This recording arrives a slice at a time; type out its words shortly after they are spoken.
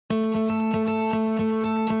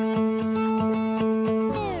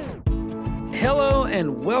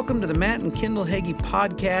and welcome to the Matt and Kendall Hagee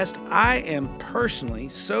podcast. I am personally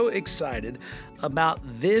so excited about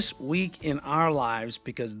this week in our lives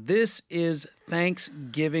because this is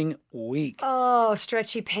Thanksgiving week. Oh,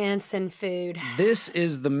 stretchy pants and food. This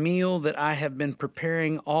is the meal that I have been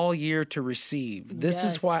preparing all year to receive. This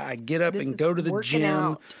is why I get up and go to the gym.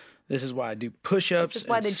 Out. This is why I do push-ups and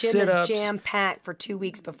sit-ups. This is why the gym is jam-packed for 2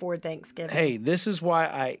 weeks before Thanksgiving. Hey, this is why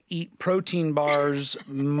I eat protein bars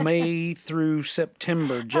May through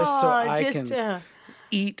September just so I can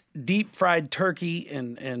eat deep-fried turkey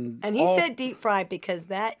and he said deep-fried because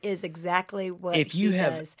that is exactly what he does. If you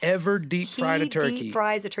have ever deep-fried a turkey. He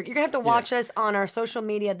deep-fries a turkey. You're going to have to watch us on our social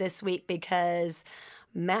media this week because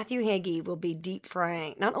Matthew Hagee will be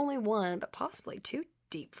deep-frying not only one, but possibly two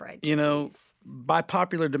deep-fried turkeys. You know, by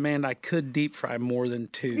popular demand, I could deep-fry more than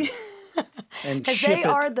two. And because they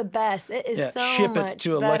are the best. It is so ship much it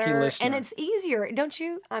to a better. lucky listener. And it's easier, don't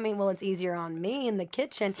you? I mean, well, it's easier on me in the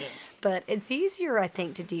kitchen, but it's easier, I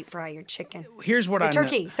think, to deep fry your chicken. Here's what I know.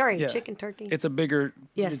 Turkey. Sorry, chicken turkey. It's a bigger,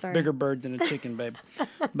 bigger bird than a chicken, babe.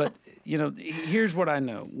 But, you know, here's what I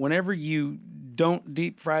know. Whenever you don't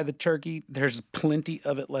deep fry the turkey, there's plenty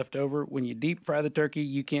of it left over. When you deep fry the turkey,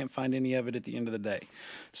 you can't find any of it at the end of the day.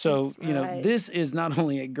 So, you know, this is not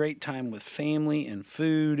only a great time with family and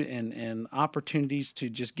food and opportunities to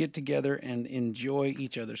just get together and enjoy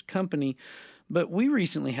each other's company, but we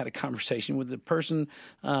recently had a conversation with a person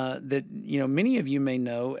that, you know, many of you may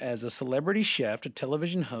know as a celebrity chef, a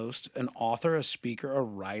television host, an author, a speaker, a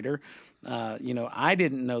writer. You know, I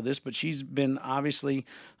didn't know this, but she's been obviously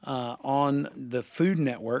on the Food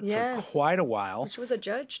Network for quite a while. She was a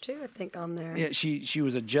judge too, I think, on there. Yeah, she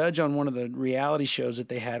was a judge on one of the reality shows that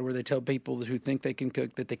they had where they tell people who think they can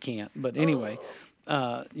cook that they can't. But anyway,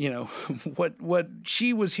 you know, what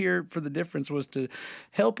she was here for the difference was to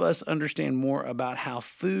help us understand more about how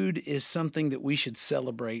food is something that we should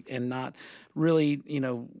celebrate and not really, you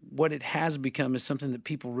know, what it has become is something that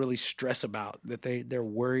people really stress about, that they're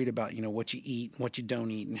worried about, you know, what you eat, what you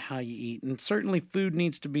don't eat, and how you eat. And certainly food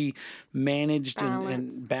needs to be managed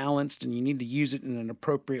and balanced, and you need to use it in an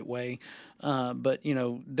appropriate way. But, you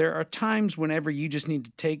know, there are times whenever you just need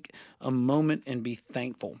to take a moment and be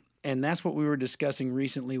thankful. And that's what we were discussing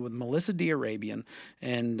recently with Melissa D'Arabian.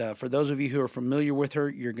 And for those of you who are familiar with her,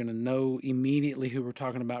 you're going to know immediately who we're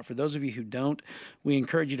talking about. For those of you who don't, we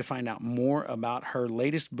encourage you to find out more about her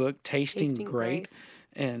latest book, Tasting Great.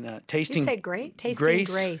 And Tasting. Did you say great? Tasting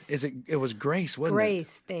Grace. It was Grace, wasn't it?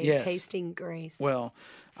 Grace, babe. Yes. Tasting Grace. Well,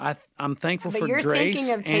 I'm thankful for Grace. But you're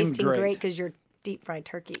thinking of Tasting Great because your deep fried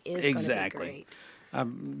turkey is going to be great. I've,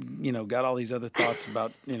 you know, got all these other thoughts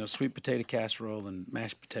about, you know, sweet potato casserole and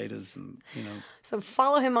mashed potatoes and, you know. So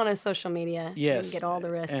follow him on his social media and get all the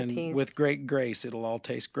recipes. And with great grace, it'll all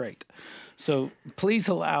taste great. So please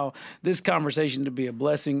allow this conversation to be a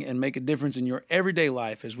blessing and make a difference in your everyday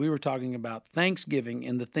life as we were talking about Thanksgiving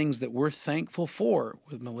and the things that we're thankful for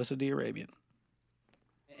with Melissa D'Arabian.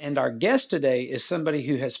 And our guest today is somebody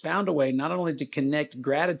who has found a way not only to connect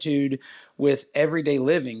gratitude with everyday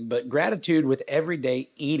living, but gratitude with everyday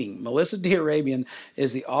eating. Melissa D'Arabian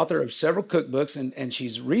is the author of several cookbooks, and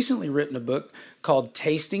she's recently written a book called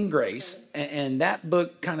Tasting Grace. And that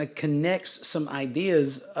book kind of connects some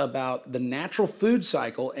ideas about the natural food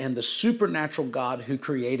cycle and the supernatural God who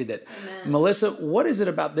created it. Amen. Melissa, what is it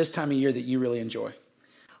about this time of year that you really enjoy?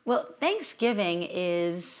 Well, Thanksgiving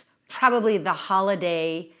is probably the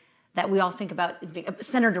holiday that we all think about as being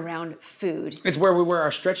centered around food. It's where we wear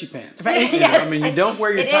our stretchy pants. Right? Yes. I mean, you don't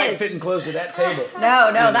wear your tight-fitting clothes to that table.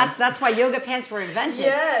 No, that's why yoga pants were invented.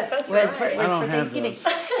 Yes, that's was right. Was for Thanksgiving.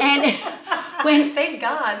 And thank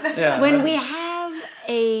God. When we have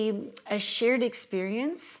a shared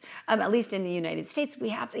experience, at least in the United States, we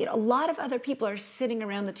have a lot of other people are sitting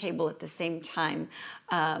around the table at the same time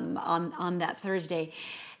on that Thursday.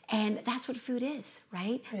 And that's what food is,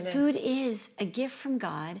 right? Food is a gift from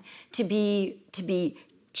God to be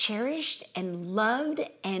cherished and loved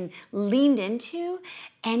and leaned into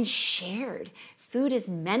and shared. Food is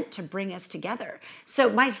meant to bring us together. So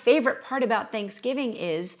my favorite part about Thanksgiving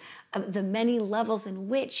is the many levels in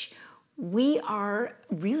which we are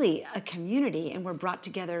really a community and we're brought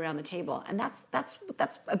together around the table. And that's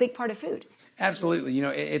a big part of food. Absolutely. You know,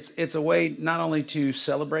 it's a way not only to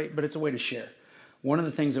celebrate, but it's a way to share. One of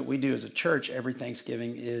the things that we do as a church every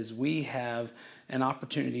Thanksgiving is we have an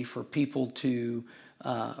opportunity for people to,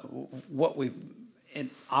 what we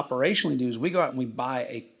operationally do is we go out and we buy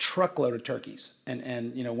a truckload of turkeys.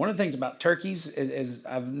 And you know, one of the things about turkeys is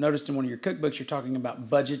I've noticed in one of your cookbooks, you're talking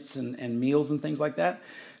about budgets and meals and things like that.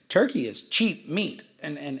 Turkey is cheap meat.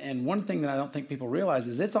 And one thing that I don't think people realize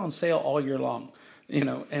is it's on sale all year long.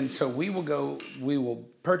 And so we will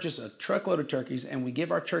purchase a truckload of turkeys, and we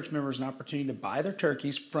give our church members an opportunity to buy their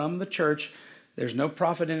turkeys from the church. There's no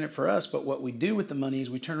profit in it for us, but what we do with the money is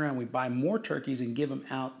we turn around, we buy more turkeys and give them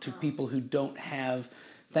out to people who don't have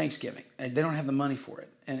Thanksgiving, and they don't have the money for it.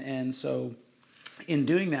 And so in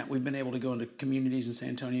doing that, we've been able to go into communities in San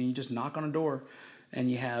Antonio, and you just knock on a door, and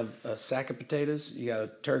you have a sack of potatoes, you got a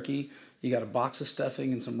turkey, you got a box of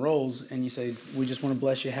stuffing and some rolls, and you say, we just want to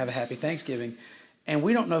bless you, have a happy Thanksgiving. And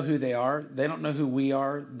we don't know who they are. They don't know who we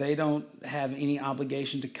are. They don't have any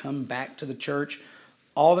obligation to come back to the church.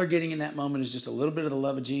 All they're getting in that moment is just a little bit of the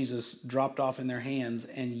love of Jesus dropped off in their hands,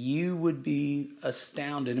 and you would be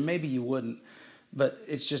astounded, and maybe you wouldn't, but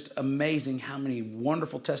it's just amazing how many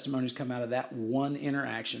wonderful testimonies come out of that one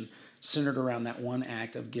interaction centered around that one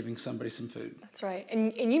act of giving somebody some food. That's right.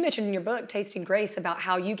 And you mentioned in your book, Tasting Grace, about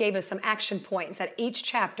how you gave us some action points at each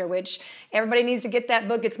chapter, which everybody needs to get that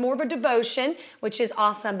book. It's more of a devotion, which is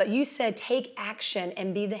awesome. But you said take action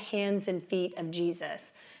and be the hands and feet of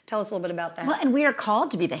Jesus. Tell us a little bit about that. Well, and we are called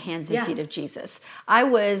to be the hands and feet of Jesus. I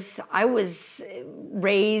was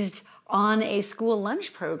raised on a school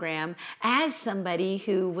lunch program as somebody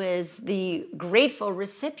who was the grateful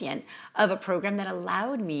recipient of a program that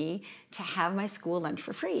allowed me to have my school lunch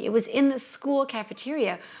for free. It was in the school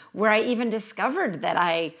cafeteria where I even discovered that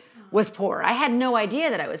I was poor. I had no idea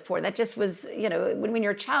that I was poor. That just was, when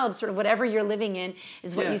you're a child, sort of whatever you're living in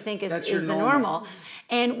is what you think is the normal.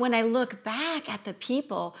 And when I look back at the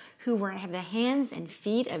people who were the hands and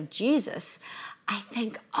feet of Jesus, I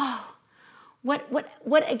think, oh,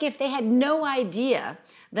 what a gift. They had no idea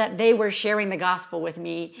that they were sharing the gospel with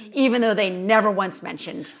me, even though they never once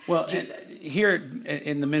mentioned Jesus. Here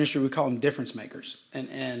in the ministry, we call them difference makers.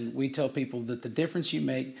 And we tell people that the difference you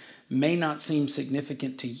make may not seem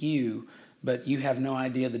significant to you, but you have no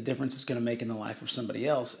idea the difference it's going to make in the life of somebody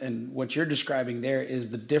else. And what you're describing there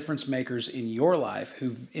is the difference makers in your life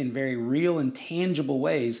who, in very real and tangible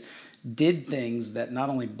ways, did things that not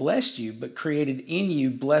only blessed you, but created in you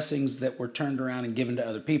blessings that were turned around and given to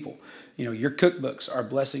other people. Your cookbooks are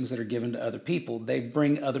blessings that are given to other people. They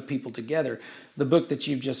bring other people together. The book that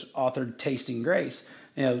you've just authored, Tasting Grace,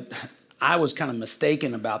 I was kind of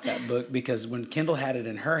mistaken about that book because when Kendall had it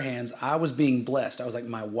in her hands, I was being blessed. I was like,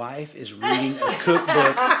 my wife is reading a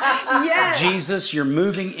cookbook. Yes. Jesus, you're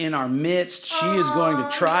moving in our midst. She is going to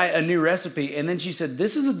try a new recipe. And then she said,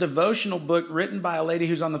 this is a devotional book written by a lady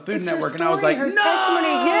who's on the Food Network. And I was like, her testimony,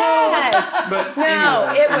 yes. But no,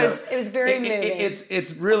 anyway, it was very moving.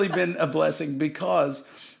 It's really been a blessing because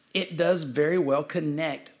it does very well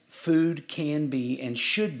connect. Food can be and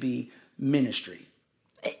should be ministry.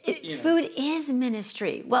 Food is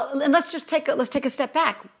ministry. Well, and let's take a step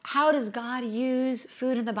back. How does God use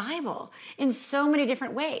food in the Bible? In so many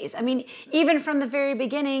different ways. I mean, even from the very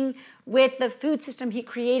beginning with the food system he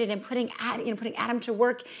created and putting Adam to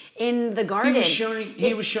work in the garden.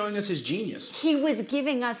 He was showing us his genius. He was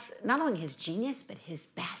giving us not only his genius, but his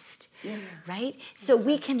best. Yeah. Right? So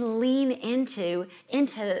we can lean into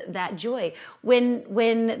that joy. When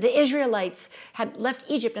the Israelites had left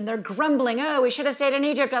Egypt and they're grumbling, oh, we should have stayed in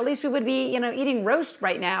Egypt. At least we would be, eating roast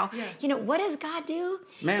right now. Yeah. What does God do?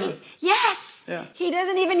 Manna. Yes. Yeah. He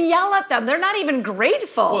doesn't even yell at them. They're not even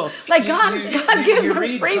grateful. Well, God gives them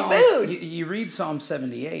free food. You read Psalm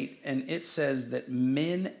 78 and it says that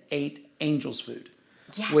men ate angels' food.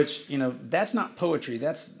 Yes. Which, that's not poetry.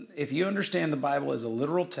 That's, if you understand the Bible as a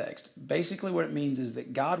literal text, basically what it means is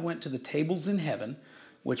that God went to the tables in heaven,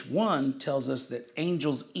 which one tells us that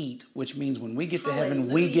angels eat, which means when we get to heaven,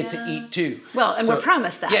 we get to eat too. Well, and we're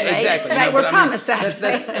promised that, yeah, right? Exactly. Right, we're promised that.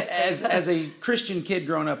 That's, as a Christian kid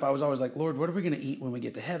growing up, I was always like, Lord, what are we going to eat when we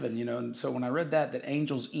get to heaven? And so when I read that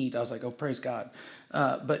angels eat, I was like, oh, praise God.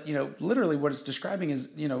 But literally what it's describing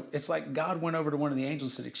is, it's like God went over to one of the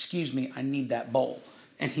angels and said, excuse me, I need that bowl.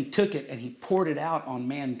 And he took it and he poured it out on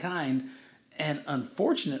mankind. And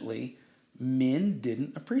unfortunately, men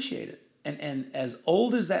didn't appreciate it. And as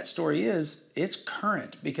old as that story is, it's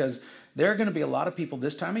current because there are going to be a lot of people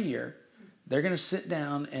this time of year. They're going to sit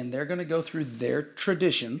down and they're going to go through their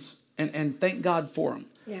traditions and thank God for them.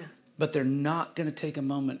 Yeah. But they're not going to take a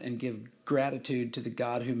moment and give gratitude to the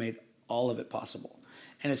God who made all of it possible.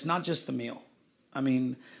 And it's not just the meal. I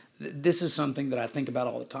mean, this is something that I think about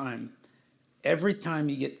all the time. Every time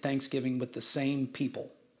you get Thanksgiving with the same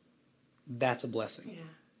people, that's a blessing. Yeah.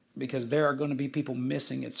 Because there are going to be people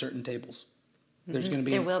missing at certain tables. There's going to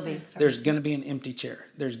be There's going to be an empty chair.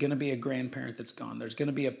 There's going to be a grandparent that's gone. There's going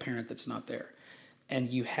to be a parent that's not there.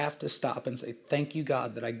 And you have to stop and say, thank you,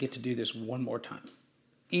 God, that I get to do this one more time.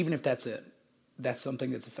 Even if that's it. That's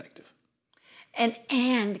something that's effective.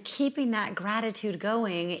 And keeping that gratitude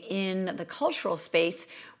going in the cultural space,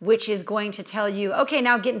 which is going to tell you, okay,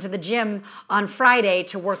 now get into the gym on Friday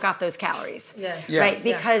to work off those calories. Yes. Yeah. Right?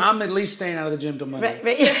 Because I'm at least staying out of the gym till Monday.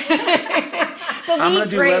 right. But I'm going to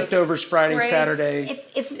do grace. leftovers Friday, Grace. Saturday.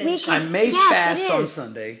 if we I can, may yes, fast it on is.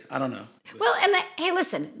 Sunday. I don't know. Well, and hey,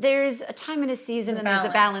 listen, there's a time and a season, and there's a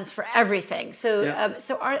balance. balance for everything. So, Yeah.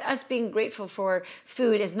 us being grateful for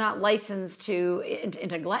food is not licensed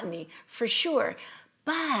into gluttony, for sure.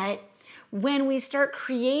 But when we start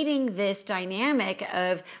creating this dynamic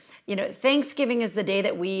of, Thanksgiving is the day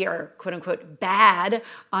that we are, quote unquote, bad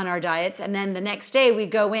on our diets. And then the next day we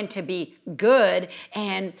go in to be good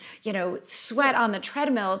and, sweat on the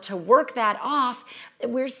treadmill to work that off.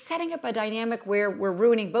 We're setting up a dynamic where we're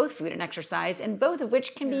ruining both food and exercise, and both of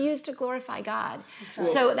which can be used to glorify God. Right.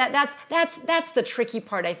 So that's the tricky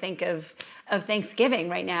part, I think, of Thanksgiving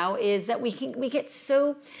right now, is that we get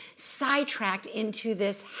so sidetracked into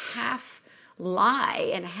this half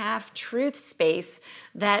lie and half truth space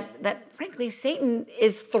that frankly Satan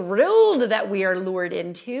is thrilled that we are lured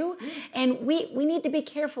into, and we need to be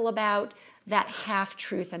careful about that half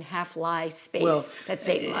truth and half lie space that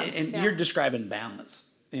Satan loves. And you're describing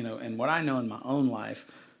balance, and what I know in my own life,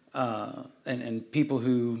 and people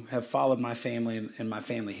who have followed my family and my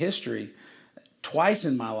family history, twice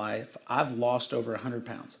in my life I've lost over 100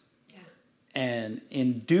 pounds. Yeah. And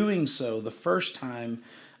in doing so, the first time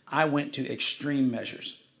I went to extreme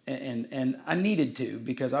measures, and I needed to,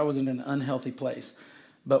 because I was in an unhealthy place.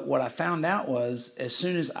 But what I found out was, as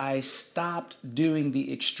soon as I stopped doing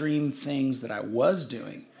the extreme things that I was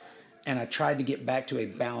doing, and I tried to get back to a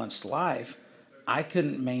balanced life, I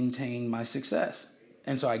couldn't maintain my success.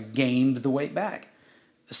 And so I gained the weight back.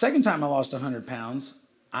 The second time I lost 100 pounds,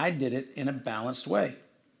 I did it in a balanced way.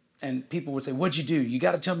 And people would say, "What'd you do? You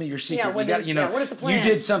got to tell me your secret. Yeah, what is the plan?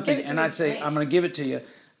 You did something." Give it to And me. I'd say, Right. "I'm going to give it to you.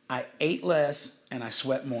 I ate less and I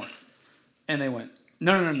sweat more." And they went,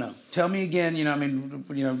 No. Tell me again.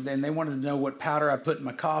 And they wanted to know what powder I put in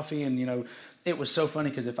my coffee. And, it was so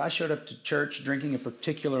funny, because if I showed up to church drinking a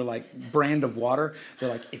particular brand of water, they're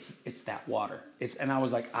like, it's that water. And I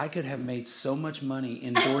was like, I could have made so much money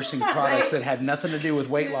endorsing products that had nothing to do with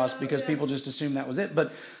weight loss, because people just assumed that was it.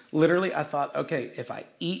 But literally I thought, okay, if I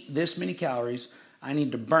eat this many calories, I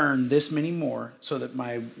need to burn this many more so that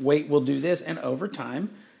my weight will do this. And over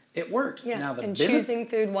time, it worked. Yeah, Now, and choosing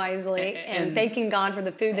food wisely and thanking God for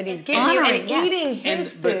the food that He's given you, honoring, and yes. eating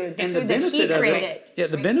His food, the and food that He created.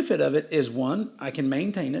 The benefit of it is, one, I can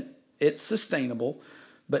maintain it. It's sustainable.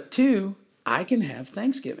 But two, I can have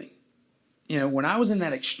Thanksgiving. When I was in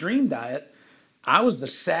that extreme diet, I was the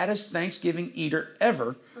saddest Thanksgiving eater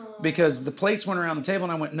ever, because the plates went around the table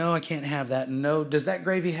and I went, no, I can't have that. And no, does that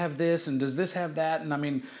gravy have this? And does this have that?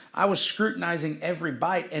 And I was scrutinizing every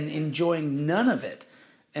bite and enjoying none of it.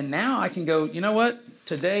 And now I can go, you know what?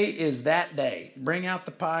 Today is that day. Bring out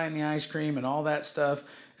the pie and the ice cream and all that stuff,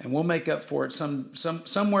 and we'll make up for it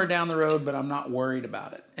somewhere down the road, but I'm not worried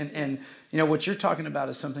about it. And what you're talking about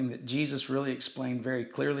is something that Jesus really explained very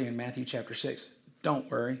clearly in Matthew chapter 6. Don't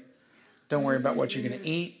worry. Don't worry about what you're going to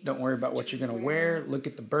eat. Don't worry about what you're going to wear. Look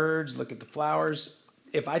at the birds. Look at the flowers.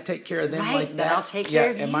 If I take care of them like that, I'll take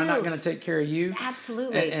care of you. Am I not going to take care of you?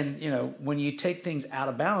 Absolutely. And when you take things out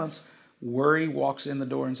of balance, worry walks in the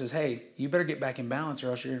door and says, "Hey, you better get back in balance,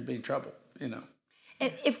 or else you're going to be in trouble." And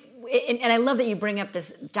I love that you bring up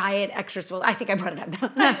this diet exercise. Well, I think I brought it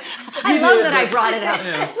up. I love that I brought it up.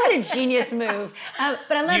 Yeah. What a genius move!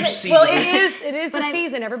 But I love it. Well, it is the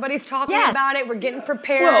season. Everybody's talking about it. We're getting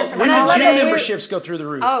prepared. For when the did gym holidays. Memberships go through the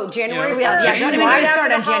roof? Oh, January 1st. Yeah, don't even get me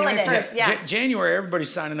started on January 1st. Yeah. January,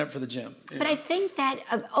 everybody's signing up for the gym. But I think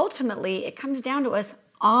that ultimately it comes down to us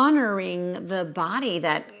honoring the body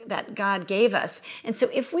that God gave us. And so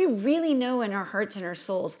if we really know in our hearts and our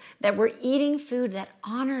souls that we're eating food that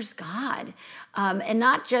honors God, and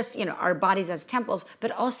not just our bodies as temples,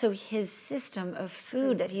 but also His system of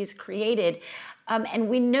food that He's created, and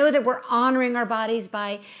we know that we're honoring our bodies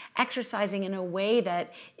by exercising in a way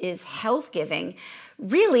that is health-giving,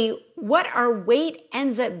 really what our weight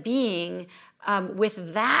ends up being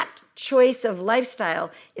with that choice of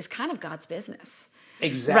lifestyle is kind of God's business.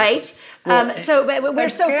 Exactly. Right? But we're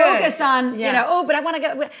so good. focused on, but I want to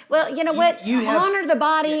go. Well, you know what? You have- honor the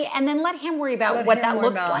body, and then let Him worry about what that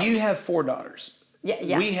looks like. You have 4 daughters.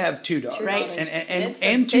 Yes. We have 2 daughters. Right.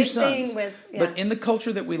 And 2 big sons. thing But in the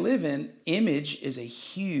culture that we live in, image is a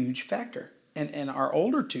huge factor. And our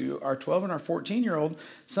older 2, our 12 and our 14-year-old,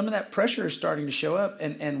 some of that pressure is starting to show up.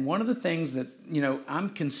 And one of the things that, I'm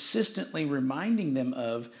consistently reminding them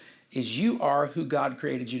of is you are who God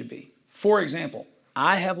created you to be. For example,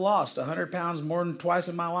 I have lost 100 pounds more than twice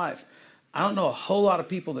in my life. I don't know a whole lot of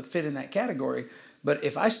people that fit in that category. But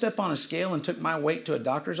if I step on a scale and took my weight to a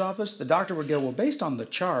doctor's office, the doctor would go, well, based on the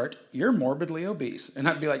chart, you're morbidly obese. And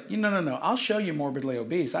I'd be like, no, I'll show you morbidly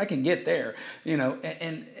obese. I can get there,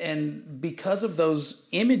 and because of those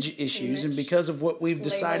image issues and because of what we've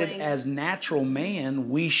decided Labeling. as natural man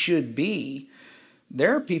we should be,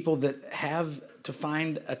 there are people that have to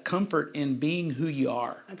find a comfort in being who you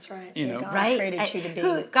are. That's right. You know, God Right? created you to be.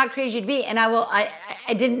 Who God created you to be. And I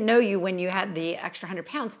didn't know you when you had the extra 100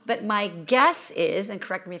 pounds, but my guess is, and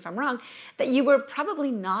correct me if I'm wrong, that you were probably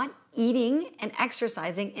not eating and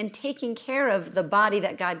exercising and taking care of the body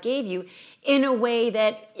that God gave you in a way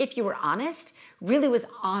that, if you were honest, really was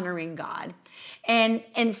honoring God. And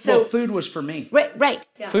so well, food was for me. Right.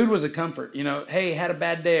 Yeah. Food was a comfort. Hey, had a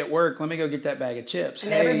bad day at work. Let me go get that bag of chips.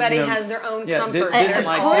 And hey, everybody has their own comfort. Didn't Of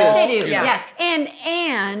like course this, they do. Yeah. Yes.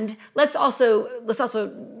 And let's also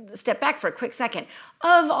step back for a quick second.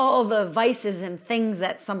 Of all the vices and things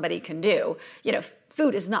that somebody can do,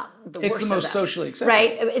 food is not the worst. It's the most of them, socially acceptable.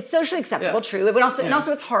 right? It's socially acceptable, Yeah. true. But also, and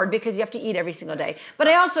also, it's hard because you have to eat every single day. But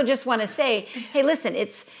I also just want to say, hey, listen,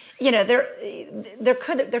 it's there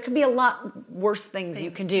could be a lot worse things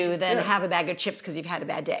you can do than have a bag of chips because you've had a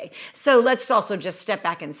bad day. So let's also just step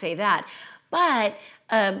back and say that. But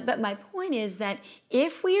my point is that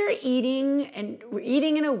if we are eating and we're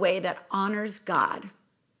eating in a way that honors God,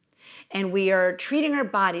 and we are treating our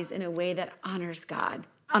bodies in a way that honors God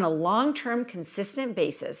on a long-term, consistent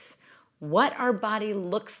basis, what our body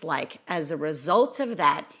looks like as a result of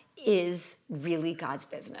that is really God's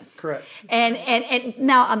business. Correct. And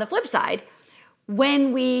now on the flip side,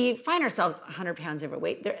 when we find ourselves 100 pounds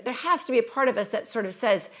overweight, there has to be a part of us that sort of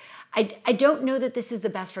says, I don't know that this is the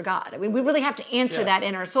best for God. I mean, we really have to answer that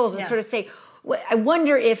in our souls and sort of say, I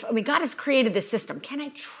wonder if, God has created this system. Can I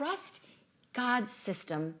trust God's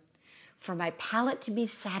system for my palate to be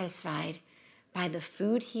satisfied by the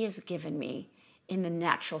food He has given me in the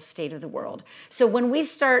natural state of the world? So when we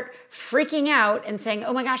start freaking out and saying,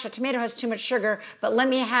 oh my gosh, a tomato has too much sugar, but let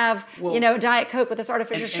me have, Diet Coke with this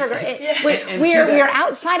artificial sugar. We are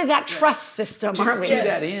outside of that trust system, aren't we? To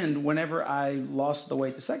that end, whenever I lost the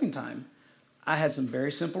weight the second time, I had some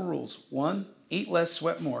very simple rules. One, eat less,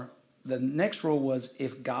 sweat more. The next rule was,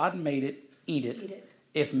 if God made it, eat it.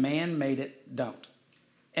 If man made it, don't.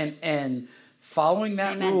 And following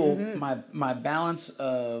that rule, my balance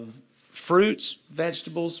of fruits,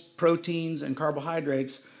 vegetables, proteins, and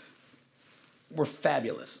carbohydrates were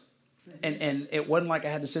fabulous. And it wasn't like I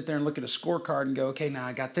had to sit there and look at a scorecard and go, okay, now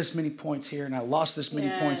I got this many points here and I lost this many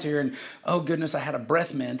points here, and oh goodness, I had a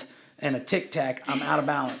breath mint and a Tic Tac, I'm out of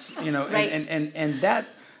balance. Right. And that,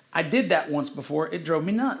 I did that once before, it drove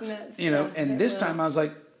me nuts. And this time I was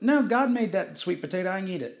like, no, God made that sweet potato, I can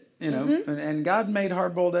eat it. And God made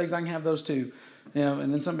hard-boiled eggs, I can have those too.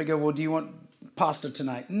 And then somebody go, well, do you want pasta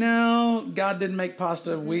tonight? No, God didn't make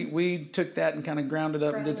pasta. We took that and kind of ground it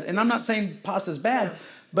up. And I'm not saying pasta's bad,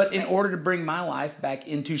 but in order to bring my life back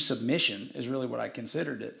into submission is really what I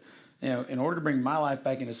considered it. In order to bring my life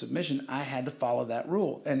back into submission, I had to follow that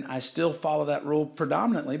rule. And I still follow that rule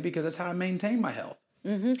predominantly because that's how I maintain my health.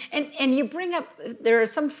 Mm-hmm. And you bring up, there are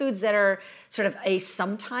some foods that are sort of a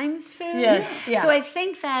sometimes food. Yes. Yeah. So I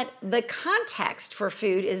think that the context for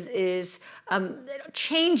food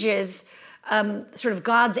changes sort of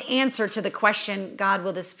God's answer to the question, God,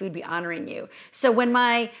 will this food be honoring you? So when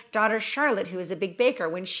my daughter Charlotte, who is a big baker,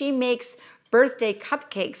 when she makes birthday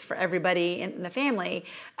cupcakes for everybody in the family,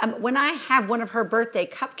 when I have one of her birthday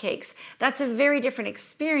cupcakes, that's a very different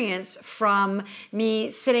experience from me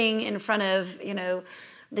sitting in front of,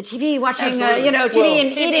 the TV, watching, TV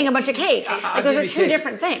and eating a bunch of cake. Like those are two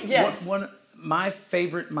different things. Yes. My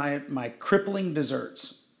favorite, my crippling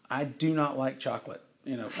desserts, I do not like chocolate.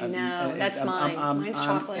 I know, that's mine. Mine's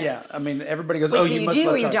chocolate. Yeah, I mean, everybody goes, Wait, oh, so you you must do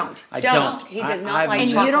love or you chocolate. don't? I don't. He does not I've like And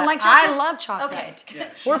chocolate. you don't like I chocolate? love chocolate. Okay.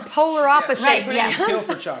 We're polar opposites. Right, when it yes. comes Kill to-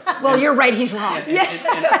 for chocolate. Well, you're right, he's wrong.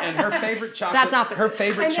 And her favorite chocolate. That's opposite. Her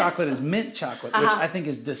favorite chocolate is mint chocolate, which I think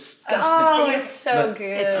is disgusting. Oh, it's so But- good.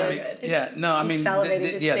 It's so good. Yeah, no, I mean,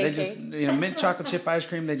 salivating just they thinking. just mint chocolate chip ice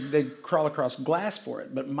cream. They crawl across glass for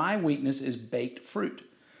it. But my weakness is baked fruit.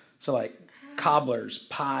 So like cobblers,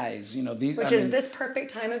 pies, these. Which is this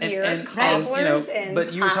perfect time of year, and, cobblers and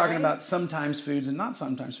but you were talking pies. about sometimes foods and not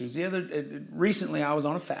sometimes foods. Recently I was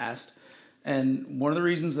on a fast, and one of the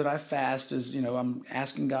reasons that I fast is I'm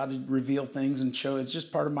asking God to reveal things and show. It's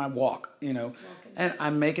just part of my walk, and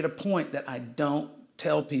I make it a point that I don't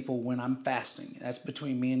tell people when I'm fasting. That's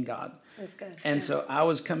between me and God. That's good. And so I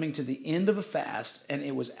was coming to the end of a fast, and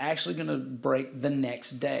it was actually going to break the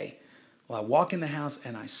next day. Well, I walk in the house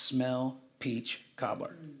and I smell peach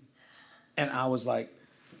cobbler. And I was like,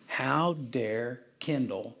 how dare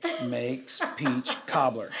Kendall makes peach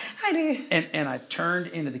cobbler? I do. And I turned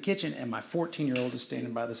into the kitchen, and my 14-year-old is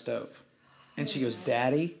standing by the stove. And she goes,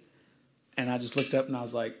 Daddy? And I just looked up and I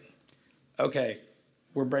was like, okay,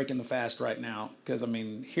 we're breaking the fast right now. Because, I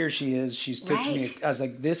mean, here she is. She's cooked me. I was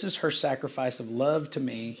like, this is her sacrifice of love to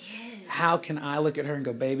me. Yes. How can I look at her and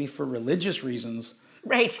go, baby, for religious reasons,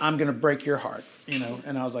 I'm going to break your heart, you know?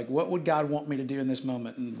 And I was like, what would God want me to do in this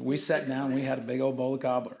moment? And we sat down and we had a big old bowl of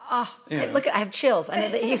cobbler. Oh, look, I have chills. I know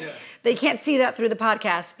that they can't see that through the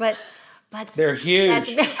podcast, but they're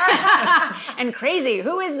huge. And crazy.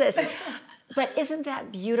 Who is this? But isn't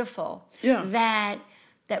that beautiful? Yeah.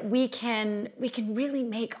 That we can really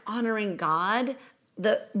make honoring God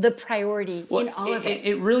the priority in all of it.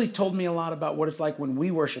 It really told me a lot about what it's like when we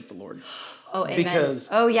worship the Lord. Oh, amen. Because,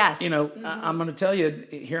 yes. You know, I'm going to tell you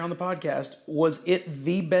here on the podcast, was it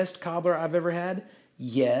the best cobbler I've ever had?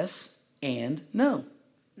 Yes and no.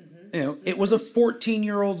 Mm-hmm. You know, it was a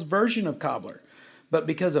 14-year-old's version of cobbler. But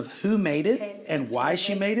because of who made it and why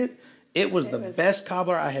she made it, it was the best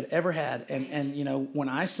cobbler I had ever had. And you know, when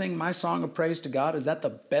I sing my song of praise to God, is that the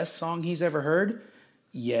best song he's ever heard?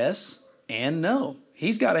 Yes and no.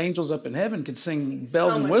 He's got angels up in heaven, could sing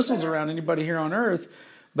bells and whistles around anybody here on earth.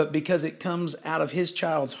 But because it comes out of his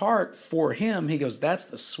child's heart for him, he goes, that's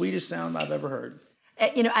the sweetest sound I've ever heard.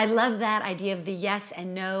 You know, I love that idea of the yes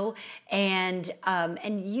and no, and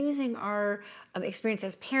using our experience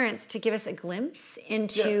as parents to give us a glimpse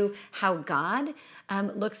into how God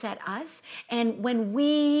looks at us. And when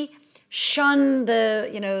we shun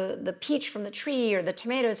the peach from the tree or the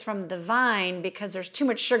tomatoes from the vine because there's too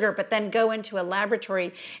much sugar, but then go into a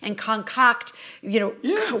laboratory and concoct,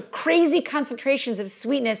 crazy concentrations of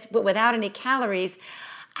sweetness, but without any calories,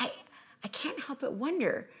 I can't help but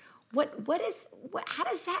wonder, how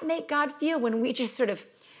does that make God feel when we just sort of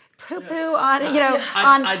poo-poo on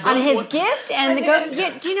his gift and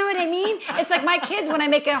go, do you know what I mean? It's like my kids when I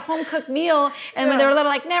make a home-cooked meal and when they're little,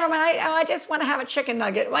 like, never mind, I just want to have a chicken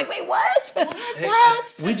nugget. I'm like, wait, what?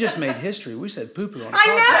 What? We just made history. We said poo-poo on the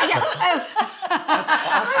I podcast. That's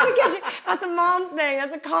awesome. That's a mom thing.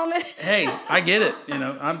 That's a common. Hey, I get it. You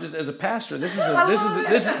know, I'm just as a pastor. This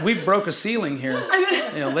is we broke a ceiling here.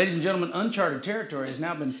 You know, ladies and gentlemen, uncharted territory has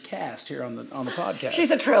now been cast here on the podcast.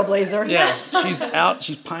 She's a trailblazer. Yeah, she's out.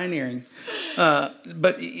 She's pioneering.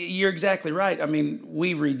 But you're exactly right. I mean,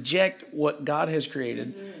 we reject what God has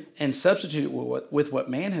created and substitute it with what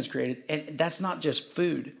man has created, and that's not just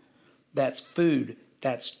food. That's food.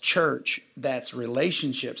 That's church. That's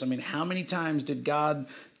relationships. I mean, how many times did God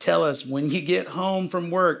tell us when you get home from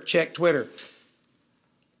work, check Twitter?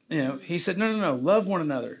 You know, he said, no, love one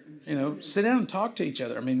another. You know, sit down and talk to each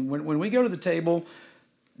other. I mean, when we go to the table,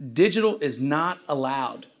 digital is not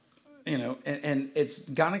allowed. You know, and it's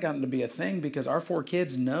kind of gotten to be a thing because our 4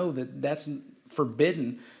 kids know that that's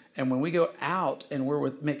forbidden. And when we go out and we're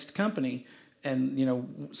with mixed company, and, you know,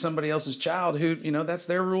 somebody else's child who, you know, that's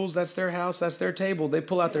their rules, that's their house, that's their table. They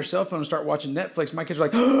pull out their cell phone and start watching Netflix. My kids are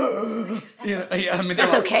like, I mean,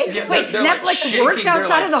 that's okay. Yeah, wait, Netflix works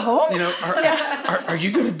outside of the home? You know, are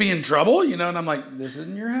you going to be in trouble? You know, and I'm like, this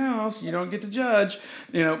isn't your house. You don't get to judge.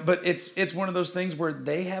 You know, but it's one of those things where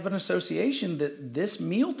they have an association that this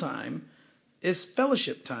mealtime is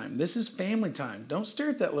fellowship time. This is family time. Don't stare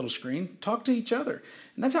at that little screen. Talk to each other.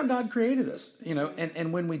 And that's how God created us, you know.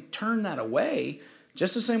 And when we turn that away,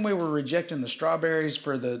 just the same way we're rejecting the strawberries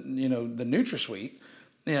for the NutraSweet,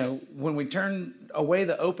 you know, when we turn away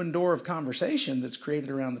the open door of conversation that's created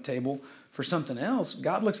around the table for something else,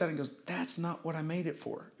 God looks at it and goes, that's not what I made it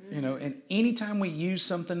for. You know, and anytime we use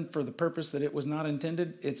something for the purpose that it was not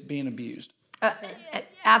intended, it's being abused.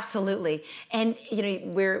 Absolutely. And, you know,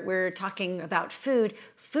 we're talking about food.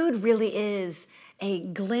 Food really is a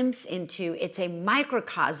glimpse into, it's a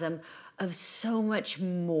microcosm of so much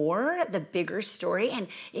more, the bigger story. And,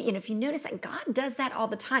 you know, if you notice that God does that all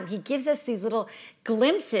the time, he gives us these little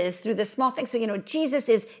glimpses through the small things. So, you know, Jesus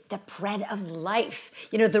is the bread of life.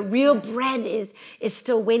 You know, the real bread is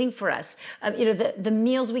still waiting for us. You know, the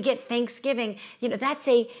meals we get Thanksgiving, you know, that's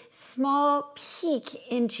a small peek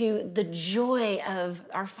into the joy of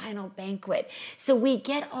our final banquet. So we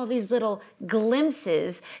get all these little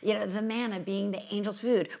glimpses, you know, the manna being the angel's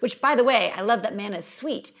food, which, by the way, I love that manna is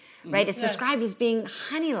sweet. Right? It's described as being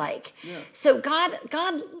honey-like. Yeah. So God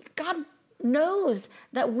knows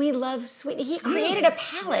that we love sweet. He created a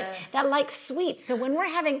palate that likes sweet. So when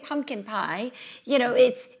we're having pumpkin pie, you know,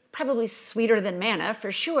 it's probably sweeter than manna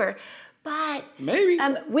for sure. But maybe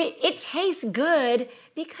it tastes good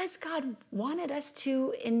because God wanted us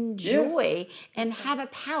to enjoy and have a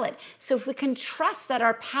palate. So if we can trust that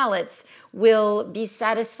our palates will be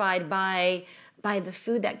satisfied by by the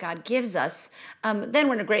food that God gives us, then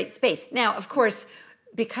we're in a great space. Now, of course,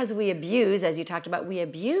 because we abuse, as you talked about, we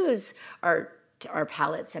abuse our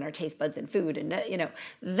palates and our taste buds and food, and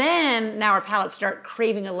then now our palates start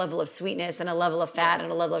craving a level of sweetness and a level of fat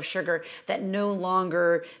and a level of sugar that no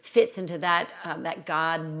longer fits into that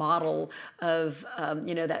God model of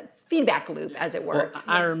that feedback loop, as it were. Well,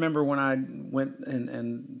 I remember when I went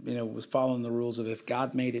and was following the rules of if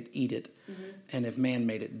God made it, eat it, and if man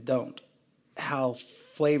made it, don't. How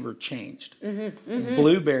flavor changed.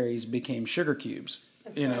 Blueberries became sugar cubes.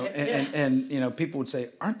 That's right. And people would say,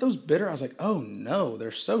 aren't those bitter? I was like, oh no,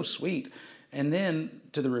 they're so sweet. And then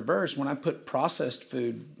to the reverse, when I put processed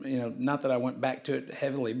food, not that I went back to it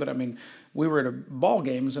heavily, but I mean, we were at a ball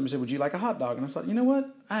game and somebody said, would you like a hot dog? And I thought, you know what?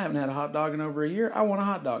 I haven't had a hot dog in over a year. I want a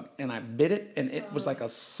hot dog. And I bit it and it was like a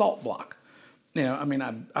salt block.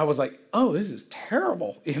 I was like, oh, this is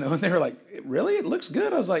terrible. And they were like, really? It looks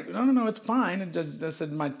good. I was like, no, it's fine. And I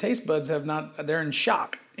said, my taste buds they're in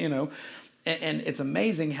shock, And it's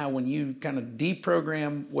amazing how when you kind of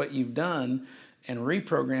deprogram what you've done and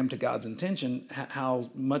reprogram to God's intention, how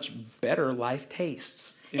much better life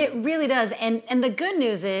tastes. It really does. And the good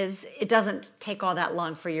news is it doesn't take all that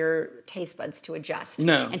long for your taste buds to adjust.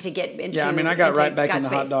 No. And to get into Yeah, I got right back God's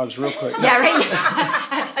into hot space. dogs real quick. Yeah,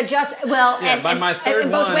 right. Adjust. Well, Yeah, and by my third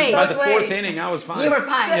in both one, ways. by the fourth inning, I was fine. You were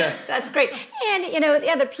fine. Yeah. That's great. And the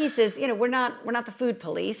other piece is, we're not the food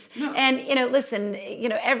police. No. And listen,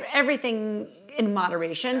 everything in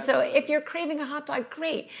moderation. Absolutely. So if you're craving a hot dog,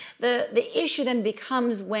 great. The issue then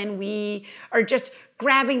becomes when we are just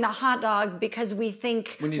grabbing the hot dog because we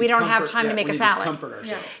think we don't have time to make a salad. Comfort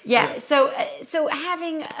ourselves. Yeah. So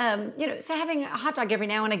having having a hot dog every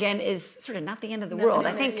now and again is sort of not the end of the world.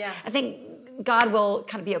 I think God will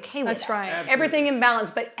kind of be okay with That's that. right. Absolutely. Everything in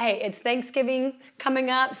balance. But hey, it's Thanksgiving coming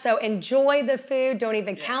up, so enjoy the food. Don't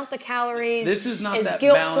even count the calories. This is not that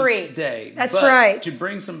guilt-free. balanced day. That's but right. To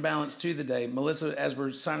bring some balance to the day, Melissa, as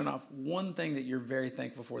we're signing off, one thing that you're very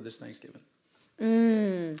thankful for this Thanksgiving.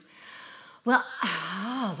 Well,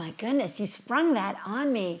 oh my goodness, you sprung that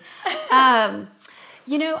on me.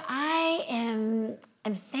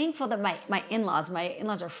 I'm thankful that my in-laws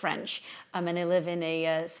are French, and they live in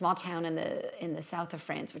a small town in the south of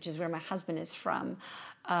France, which is where my husband is from.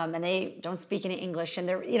 And they don't speak any English, and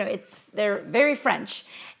they're very French,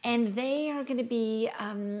 and they are going to be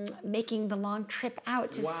making the long trip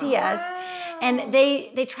out to see us, and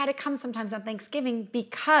they try to come sometimes on Thanksgiving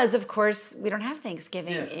because, of course, we don't have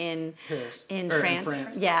Thanksgiving in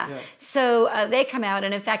France. Yeah. So they come out,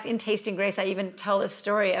 and in fact, in Tasting Grace, I even tell a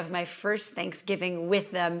story of my first Thanksgiving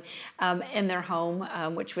with them in their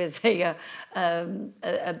home, which was a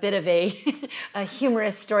bit of a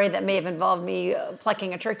humorous story that may have involved me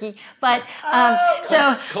plucking a turkey, but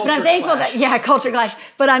but I'm thankful that culture clash.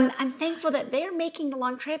 But I'm thankful that they're making the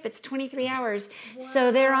long trip. It's 23 hours,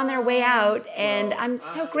 so they're on their way out, and I'm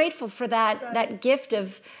so grateful for that gift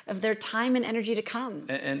of their time and energy to come.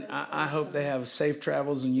 And I hope they have safe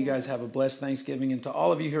travels, and you guys have a blessed Thanksgiving. And to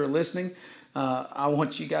all of you who are listening, I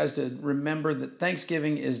want you guys to remember that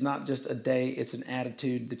Thanksgiving is not just a day, it's an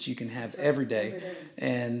attitude that you can have every day.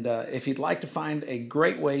 And if you'd like to find a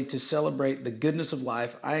great way to celebrate the goodness of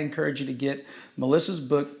life, I encourage you to get Melissa's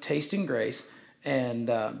book, Tasting Grace. And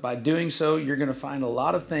by doing so, you're going to find a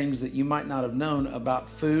lot of things that you might not have known about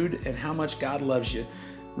food and how much God loves you.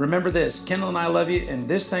 Remember this, Kendall and I love you, and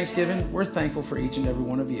this Thanksgiving, we're thankful for each and every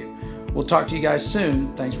one of you. We'll talk to you guys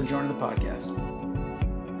soon. Thanks for joining the podcast.